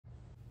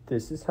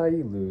This is how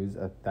you lose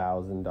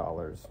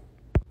 $1,000.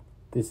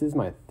 This is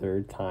my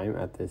third time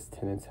at this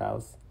tenant's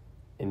house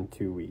in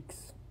 2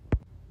 weeks.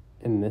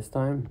 And this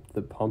time,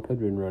 the pump had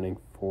been running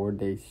 4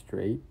 days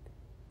straight,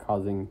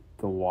 causing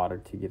the water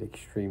to get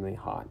extremely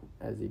hot,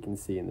 as you can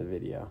see in the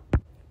video.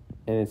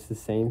 And it's the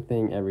same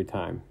thing every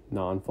time,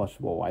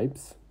 non-flushable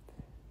wipes.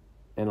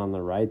 And on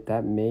the right,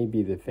 that may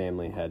be the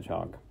family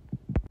hedgehog.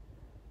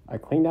 I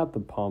cleaned out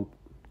the pump,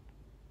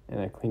 and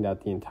I cleaned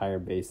out the entire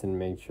basin,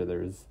 made sure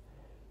there's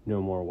no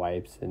more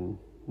wipes and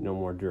no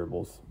more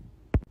gerbils.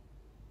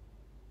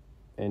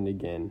 And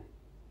again,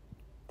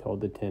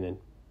 told the tenant,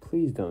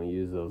 please don't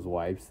use those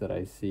wipes that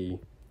I see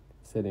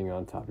sitting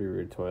on top of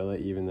your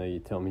toilet, even though you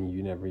tell me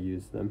you never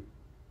use them.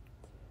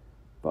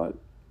 But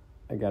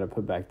I got it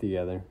put back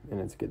together,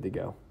 and it's good to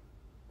go.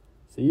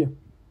 See ya.